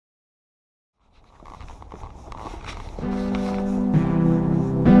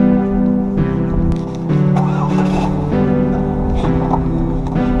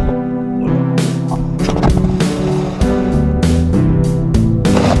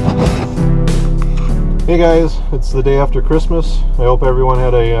Hey guys, it's the day after Christmas. I hope everyone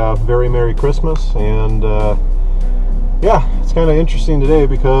had a very Merry Christmas, and yeah, it's kind of interesting today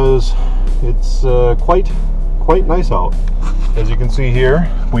because it's quite nice out. As you can see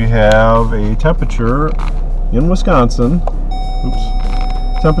here, we have a temperature in Wisconsin,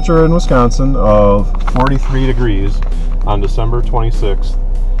 of 43 degrees on December 26th.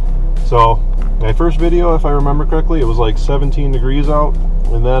 So my first video, if I remember correctly, it was like 17 degrees out,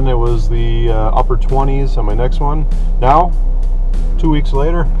 and then it was the upper 20s on my next one. Now, 2 weeks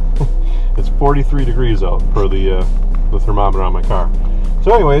later, it's 43 degrees out for the thermometer on my car.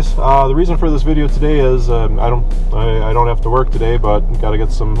 So anyways, the reason for this video today is I don't have to work today, but got to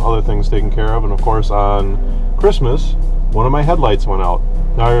get some other things taken care of. And of course, on Christmas, one of my headlights went out.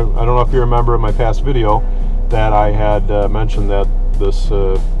 Now, I don't know if you remember in my past video that I had mentioned that this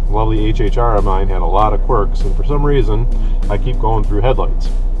lovely HHR of mine had a lot of quirks, and for some reason I keep going through headlights.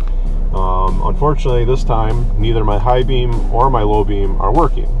 Unfortunately, this time neither my high beam or my low beam are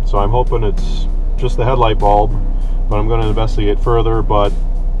working, so I'm hoping it's just the headlight bulb, but I'm going to investigate further. But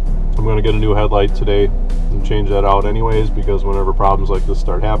I'm going to get a new headlight today and change that out anyways, because whenever problems like this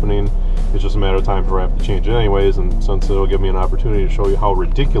start happening, it's just a matter of time before I have to change it anyways. And since it'll give me an opportunity to show you how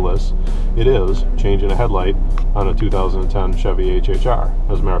ridiculous it is changing a headlight on a 2010 Chevy HHR,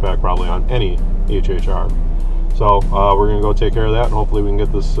 as a matter of fact, probably on any HHR. So we're going to go take care of that, and hopefully we can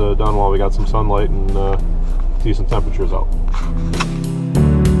get this done while we got some sunlight and decent temperatures out.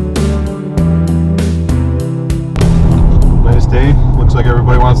 Nice day. Looks like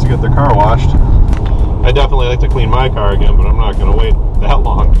everybody wants to get their car washed. I definitely like to clean my car again, but I'm not going to wait that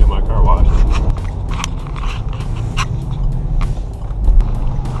long to get my car washed.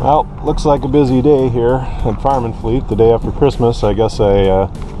 Well, looks like a busy day here at Farm and Fleet, the day after Christmas. I guess I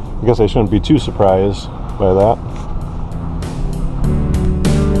shouldn't be too surprised by that.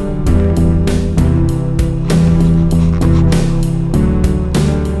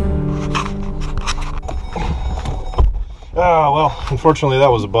 Well, unfortunately that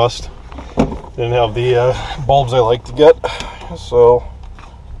was a bust. Didn't have the bulbs I like to get, so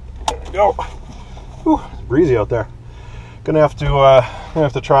there we go. Whew, it's breezy out there. Gonna have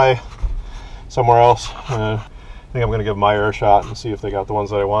to try somewhere else. I think I'm gonna give Meyer a shot and see if they got the ones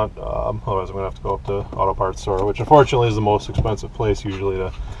that I want. Otherwise, I'm gonna have to go up to Auto Parts Store, which unfortunately is the most expensive place usually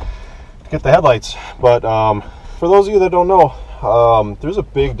to get the headlights. But for those of you that don't know, there's a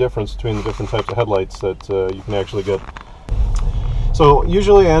big difference between the different types of headlights that you can actually get. So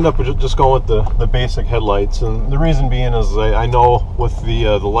usually I end up just going with the basic headlights, and the reason being is I know with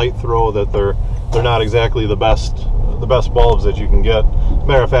the light throw that they're not exactly the best bulbs that you can get.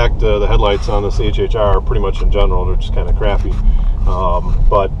 Matter of fact, the headlights on this HHR, pretty much in general, they're just kind of crappy.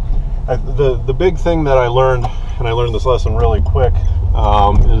 But the big thing that I learned, and I learned this lesson really quick,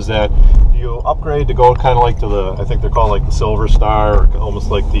 is that you upgrade to go kind of like to the, I think they're called like the Silver Star, or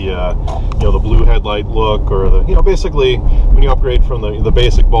almost like the the blue headlight look, or the basically when you upgrade from the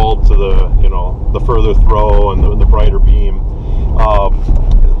basic bulb to the further throw and the brighter beam.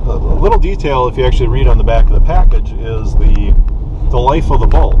 A little detail, if you actually read on the back of the package, is the life of the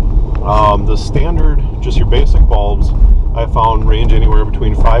bulb. The standard, just your basic bulbs, I found range anywhere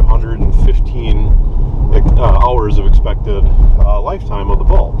between 500 and 15 hours of expected lifetime of the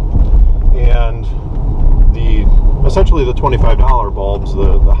bulb. And essentially the $25 bulbs,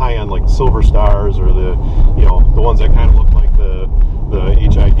 the high-end like Silver Stars, or the ones that kind of look like the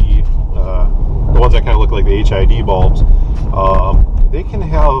HID, the ones that kind of look like the HID bulbs, they can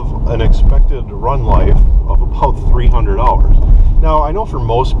have an expected run life of about 300 hours. Now, I know for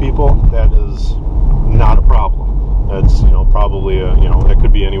most people that is not a problem. That's probably that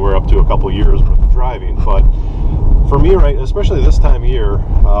could be anywhere up to a couple years worth of driving. But for me, right, especially this time of year,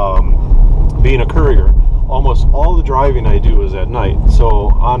 being a courier, almost all the driving I do is at night. So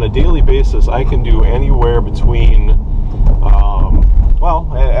on a daily basis, I can do anywhere between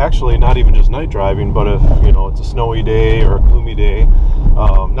well, actually not even just night driving, but if it's a snowy day or a gloomy day,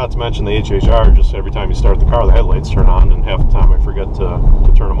 not to mention the HHR, just every time you start the car the headlights turn on, and half the time I forget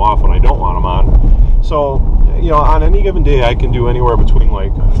to turn them off when I don't want them on. So on any given day I can do anywhere between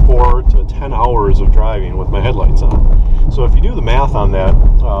like 4 to 10 hours of driving with my headlights on. So if you do the math on that,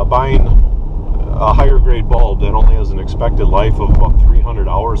 buying a higher grade bulb that only has an expected life of about 300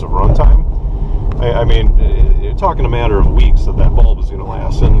 hours of runtime, I mean, you're talking a matter of weeks that bulb is going to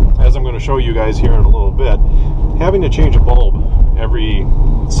last. And as I'm going to show you guys here in a little bit, having to change a bulb every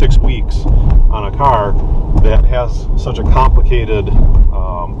 6 weeks on a car that has such a complicated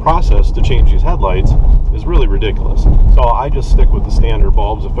process to change these headlights is really ridiculous. So I just stick with the standard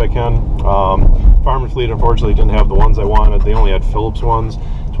bulbs if I can. Farm and Fleet unfortunately didn't have the ones I wanted. They only had Phillips ones.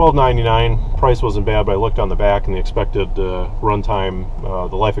 $12.99. Price wasn't bad, but I looked on the back and the expected runtime,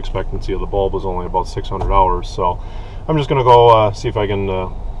 the life expectancy of the bulb was only about 600 hours. So I'm just going to go see if I can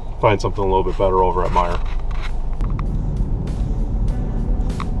find something a little bit better over at Meijer.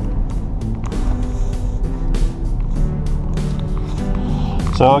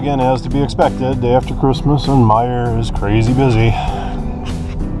 So again, as to be expected, day after Christmas and Meijer is crazy busy.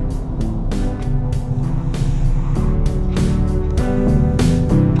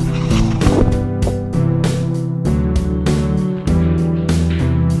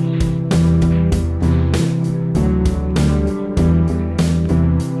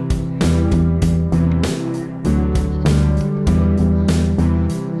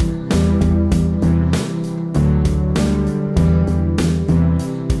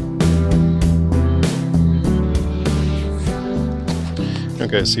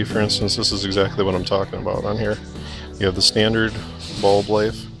 Okay, see, for instance, this is exactly what I'm talking about on here. You have the standard bulb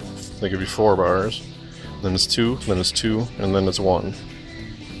life. They give you 4 bars, then it's 2, then it's 2, and then it's 1.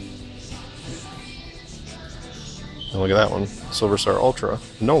 And look at that one, Silver Star Ultra,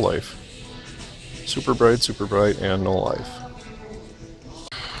 no life. Super bright, and no life.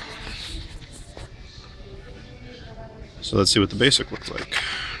 So let's see what the basic looks like.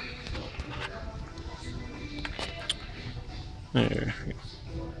 There you go.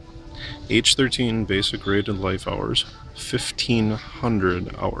 H13 basic rated life hours,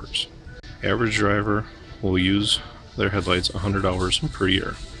 1,500 hours. Average driver will use their headlights 100 hours per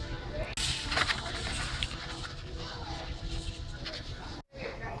year.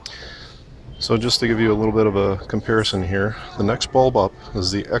 So just to give you a little bit of a comparison here, the next bulb up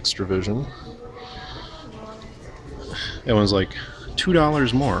is the Extra Vision. It was like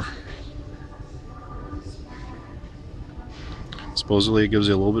 $2 more. Supposedly it gives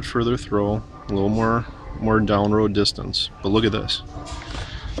you a little bit further throw, a little more down road distance. But look at this.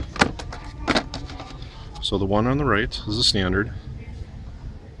 So the one on the right is the standard,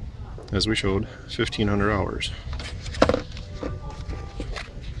 as we showed, 1,500 hours.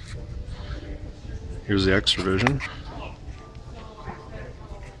 Here's the Extra Vision.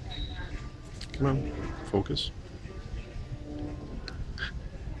 Come on, focus.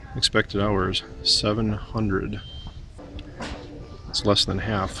 Expected hours, 700. It's less than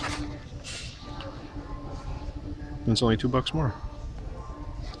half. And it's only $2 more.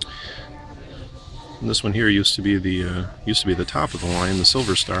 And this one here used to be the top of the line, the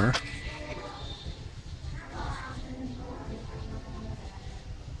Silver Star.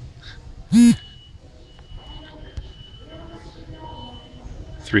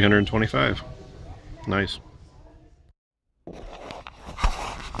 $325. Nice.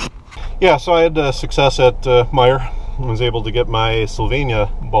 Yeah, so I had success at Meijer. Was able to get my Sylvania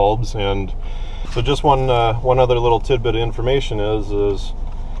bulbs, and so just one other little tidbit of information is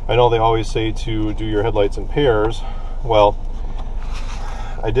I know they always say to do your headlights in pairs. Well,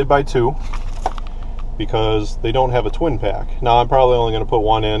 I did buy 2 because they don't have a twin pack. Now I'm probably only going to put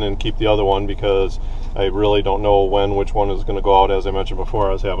one in and keep the other one because I really don't know which one is going to go out. As I mentioned before,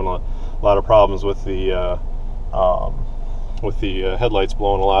 I was having a lot of problems with the headlights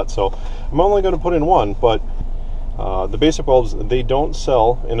blowing a lot, so I'm only going to put in one. But the basic bulbs, they don't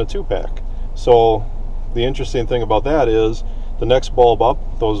sell in a 2-pack. So the interesting thing about that is the next bulb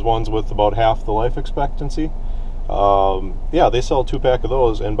up, those ones with about half the life expectancy, yeah, they sell a 2-pack of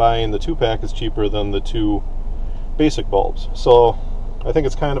those, and buying the 2-pack is cheaper than the 2 basic bulbs. So I think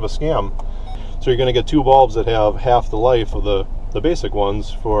it's kind of a scam. So you're going to get 2 bulbs that have half the life of the basic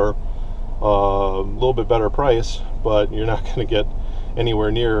ones for a little bit better price, but you're not going to get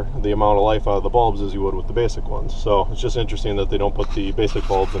anywhere near the amount of life out of the bulbs as you would with the basic ones. So it's just interesting that they don't put the basic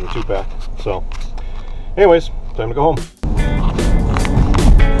bulbs in a 2-pack. So anyways, time to go home.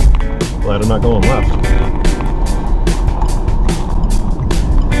 Glad I'm not going left.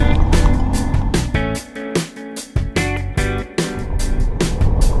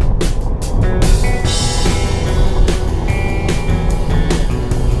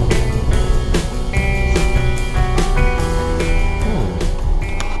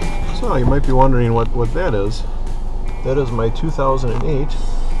 You might be wondering what that is. That is my 2008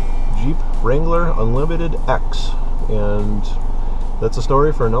 Jeep Wrangler Unlimited X, and that's a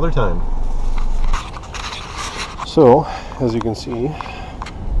story for another time. So, as you can see,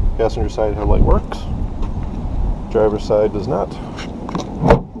 passenger side headlight works, driver's side does not.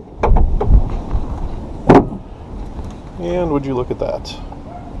 And would you look at that?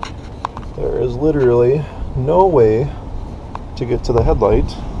 There is literally no way to get to the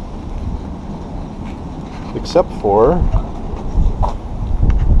headlight except for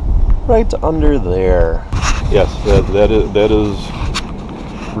right under there. Yes, that is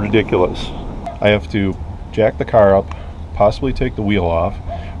ridiculous. I have to jack the car up, possibly take the wheel off,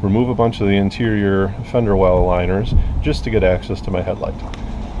 remove a bunch of the interior fender well aligners just to get access to my headlight.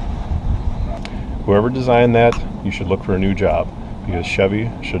 Whoever designed that, you should look for a new job, because Chevy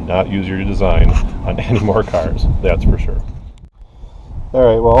should not use your design on any more cars, that's for sure.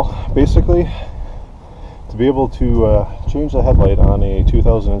 Alright, well, basically, to be able to change the headlight on a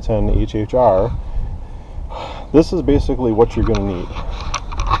 2010 HHR, this is basically what you're going to need.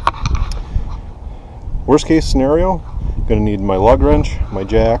 Worst case scenario, I'm going to need my lug wrench, my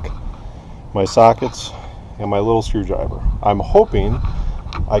jack, my sockets, and my little screwdriver. I'm hoping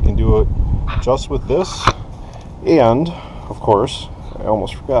I can do it just with this, and of course, I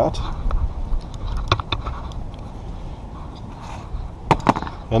almost forgot,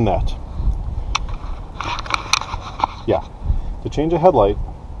 and that. Yeah, to change a headlight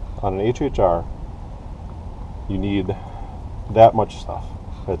on an HHR, you need that much stuff.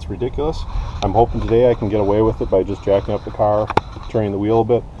 That's ridiculous. I'm hoping today I can get away with it by just jacking up the car, turning the wheel a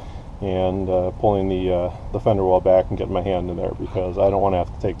bit, and pulling the fender well back and getting my hand in there, because I don't want to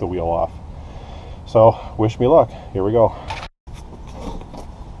have to take the wheel off. So, wish me luck. Here we go.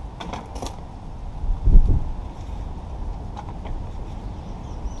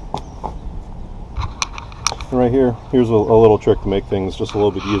 And right here, here's a little trick to make things just a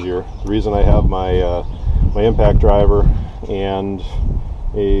little bit easier. The reason I have my my impact driver and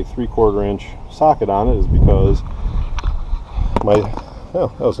a 3/4 inch socket on it is because my,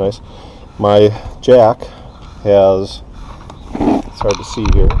 oh, that was nice, my jack has, it's hard to see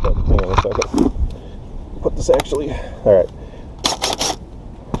here, but hang on a second, put this actually, alright,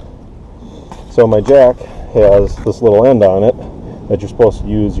 so my jack has this little end on it that you're supposed to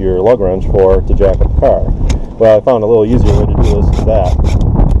use your lug wrench for to jack up the car. Well, I found a little easier way to do this is that,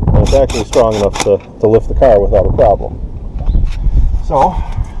 and it's actually strong enough to lift the car without a problem. So,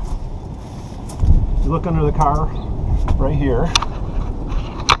 you look under the car, right here,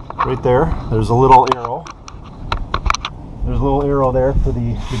 right there, there's a little arrow. There's a little arrow there for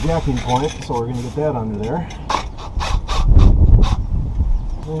the jacking point, so we're going to get that under there.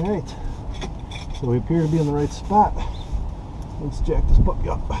 Alright, so we appear to be in the right spot. Let's jack this puppy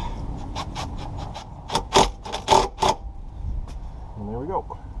up. And there we go.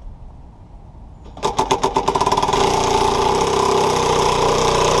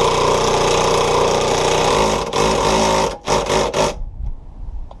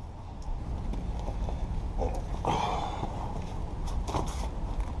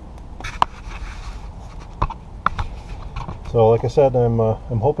 So like I said, I'm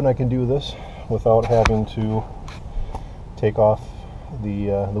hoping I can do this without having to take off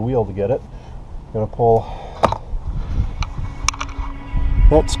the wheel to get it. I'm going to pull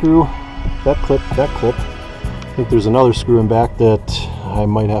that screw, that clip. I think there's another screw in back that I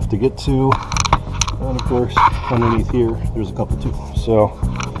might have to get to. And of course, underneath here, there's a couple too. So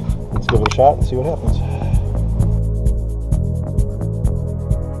let's give it a shot and see what happens.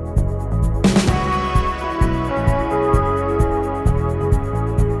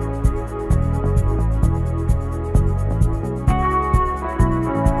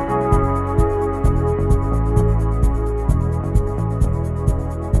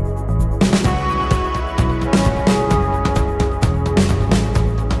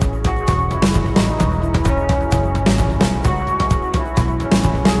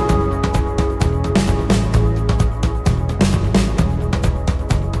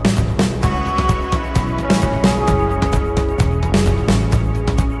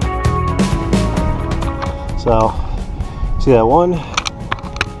 So, see that one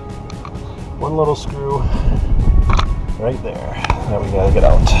little screw right there that we gotta get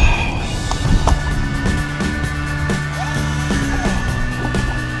out.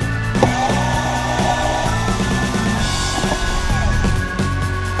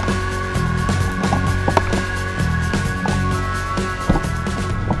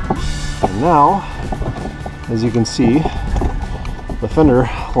 And now, as you can see, the fender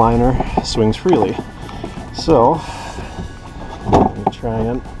liner swings freely. So, let me try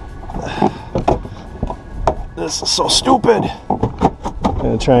and, this is so stupid, I'm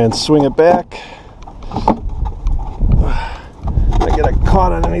going to try and swing it back, I get it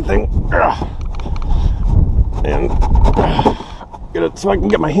caught on anything, and get it so I can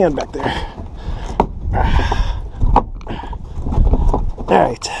get my hand back there.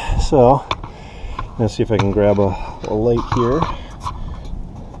 Alright, so, let's see if I can grab a light here.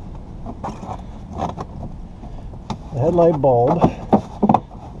 The headlight bulb,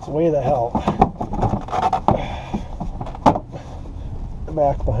 it's way the hell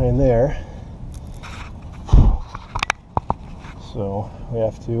back behind there. So So we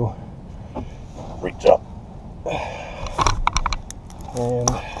have to reach up, and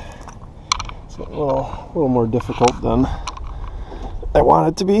it's a little more difficult than I want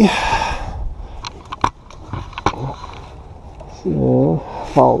it to be. So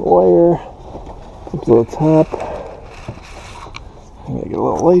follow the wire up to the top. I gotta get a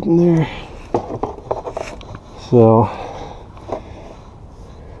little light in there. So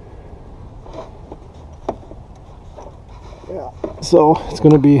yeah, so it's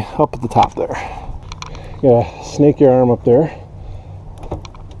gonna be up at the top there. You gotta snake your arm up there.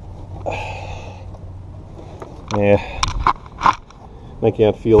 Yeah, I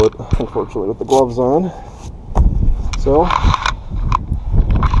can't feel it, unfortunately, with the gloves on. So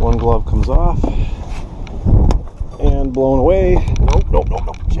one glove comes off and blown away. Nope,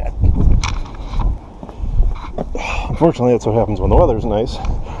 Chad. Unfortunately, that's what happens when the weather's nice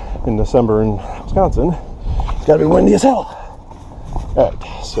in December in Wisconsin. It's gotta be windy as hell. Alright,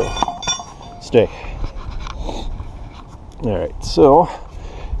 so stay. Alright, so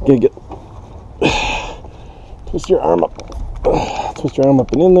gotta get twist your arm up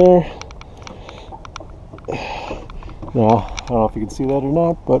and in there. Now, I don't know if you can see that or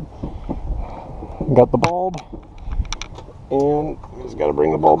not, but I got the bulb, and you just got to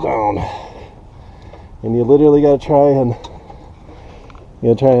bring the bulb down, and you literally got to try and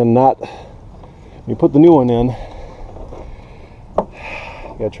not, when you put the new one in,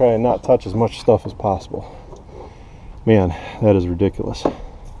 you got to try and not touch as much stuff as possible. Man, that is ridiculous.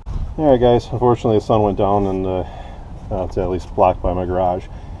 Alright guys, unfortunately the sun went down, and it's at least blocked by my garage,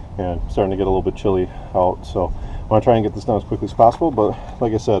 and it's starting to get a little bit chilly out, so I want to try and get this done as quickly as possible. But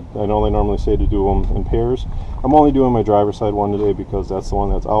like I said, I know they normally say to do them in pairs. I'm only doing my driver's side one today because that's the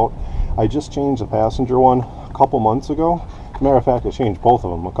one that's out. I just changed the passenger one a couple months ago. As a matter of fact, I changed both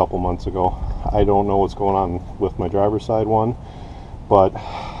of them a couple months ago. I don't know what's going on with my driver's side one, but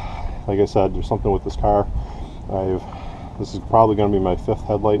like I said, there's something with this car. This is probably going to be my 5th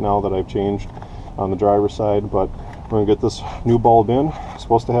headlight now that I've changed on the driver's side, but we're going to get this new bulb in. It's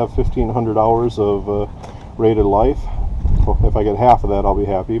supposed to have 1,500 hours of rated life. Well, if I get half of that, I'll be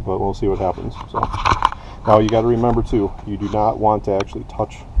happy, but we'll see what happens. So now you got to remember too, you do not want to actually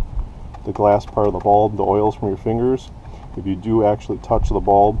touch the glass part of the bulb, the oils from your fingers. If you do actually touch the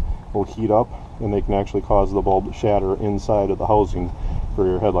bulb, it will heat up, and they can actually cause the bulb to shatter inside of the housing for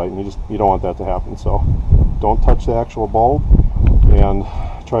your headlight, and you don't want that to happen. So don't touch the actual bulb, and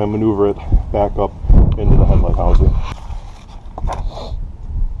try and maneuver it back up into the headlight housing.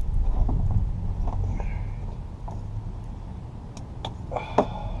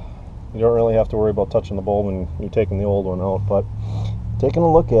 You don't really have to worry about touching the bulb when you're taking the old one out, but taking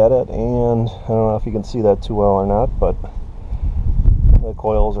a look at it, and I don't know if you can see that too well or not, but the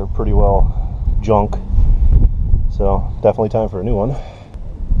coils are pretty well junk, so definitely time for a new one.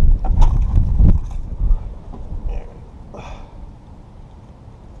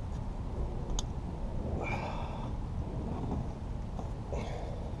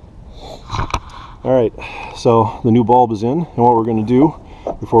 Alright, so the new bulb is in, and what we're going to do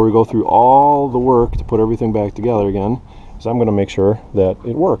before we go through all the work to put everything back together again is I'm going to make sure that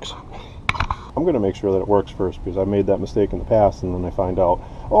it works. I'm going to make sure that it works first, because I've made that mistake in the past, and then I find out,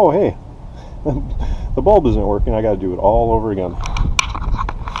 oh hey, the bulb isn't working, I got to do it all over again.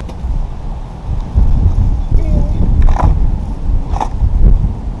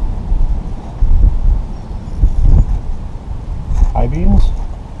 High beams,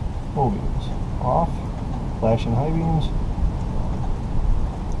 low beams, off, flashing high beams.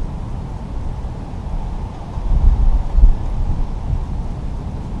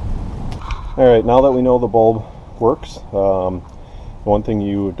 Alright, now that we know the bulb works, one thing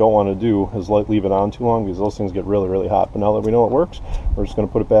you don't want to do is leave it on too long, because those things get really hot. But now that we know it works, we're just going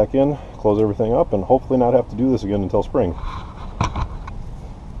to put it back in, close everything up, and hopefully not have to do this again until spring.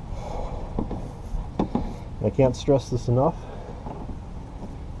 I can't stress this enough.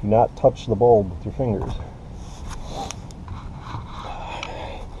 Do not touch the bulb with your fingers.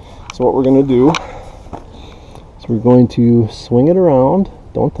 So what we're going to do is we're going to swing it around,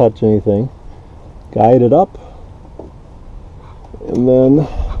 don't touch anything, guide it up, and then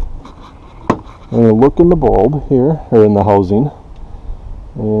I'm going to look in the bulb here, or in the housing,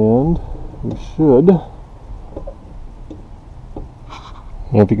 and we should, I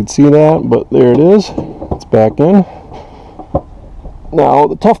don't know if you can see that, but there it is, it's back in. Now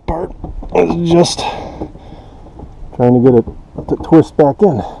the tough part is just trying to get it to twist back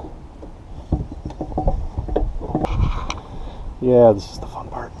in. Yeah, this is the fun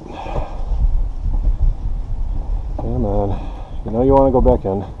part. Come on. You know you want to go back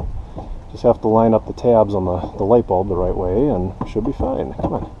in. Just have to line up the tabs on the light bulb the right way and should be fine.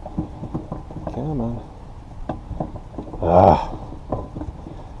 Come on. Come on.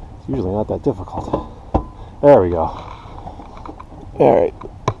 It's usually not that difficult. There we go. Alright,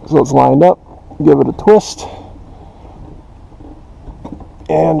 so it's lined up. Give it a twist.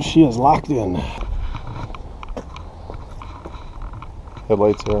 And she is locked in.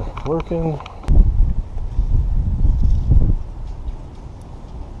 Headlights are working.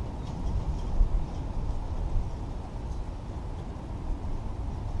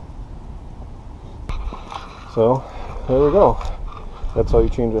 So, there we go. That's how you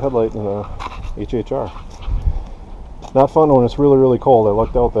change a headlight in a HHR. Not fun when it's really, really cold. I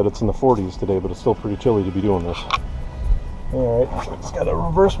lucked out that it's in the 40s today, but it's still pretty chilly to be doing this. Alright, just gotta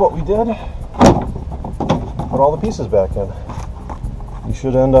reverse what we did. Put all the pieces back in. You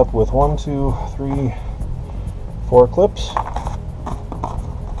should end up with 1, 2, 3, 4 clips.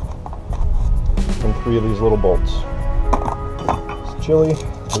 And 3 of these little bolts. It's chilly,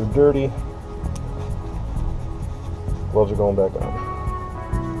 they're dirty. Gloves are going back on.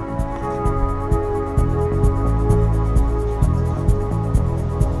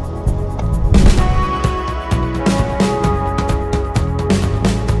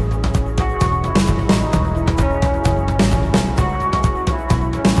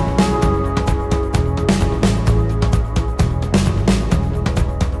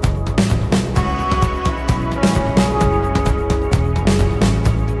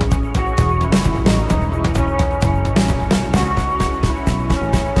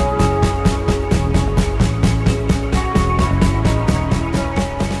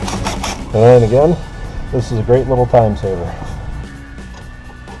 And again, this is a great little time saver.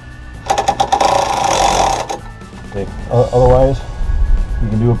 Okay, otherwise, you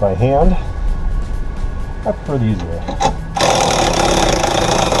can do it by hand. I prefer the easy way.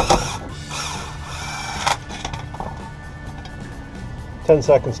 "10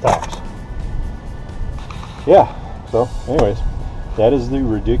 seconds tops." Yeah, so anyways, that is the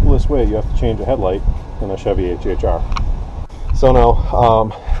ridiculous way you have to change a headlight in a Chevy HHR. So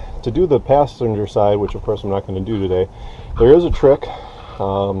now, to do the passenger side, which of course I'm not going to do today, there is a trick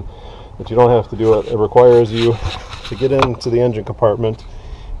that you don't have to do. It requires you to get into the engine compartment,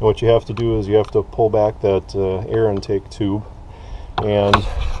 and what you have to do is you have to pull back that air intake tube, and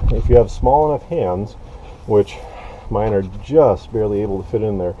if you have small enough hands, which mine are just barely able to fit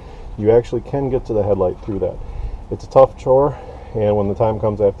in there, you actually can get to the headlight through that. It's a tough chore, and when the time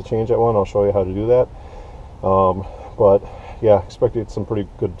comes I have to change that one, I'll show you how to do that. But yeah, expect to get some pretty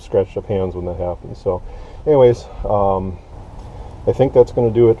good scratched up hands when that happens. So anyways, I think that's going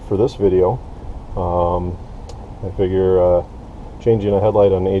to do it for this video. I figure changing a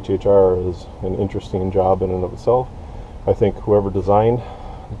headlight on an HHR is an interesting job in and of itself. I think whoever designed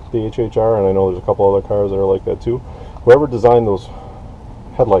the HHR, and I know there's a couple other cars that are like that too, whoever designed those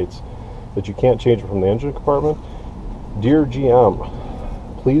headlights that you can't change it from the engine compartment, dear GM,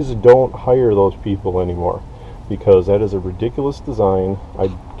 please don't hire those people anymore, because that is a ridiculous design. I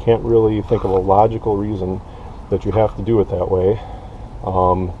can't really think of a logical reason that you have to do it that way.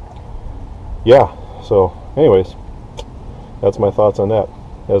 Yeah, so anyways, that's my thoughts on that.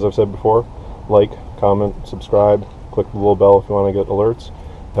 As I've said before, like, comment, subscribe, click the little bell if you want to get alerts.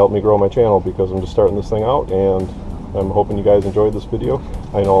 Help me grow my channel, because I'm just starting this thing out, and I'm hoping you guys enjoyed this video.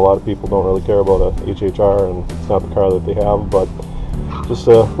 I know a lot of people don't really care about a HHR, and it's not the car that they have, but just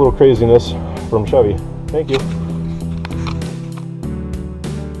a little craziness from Chevy. Thank you.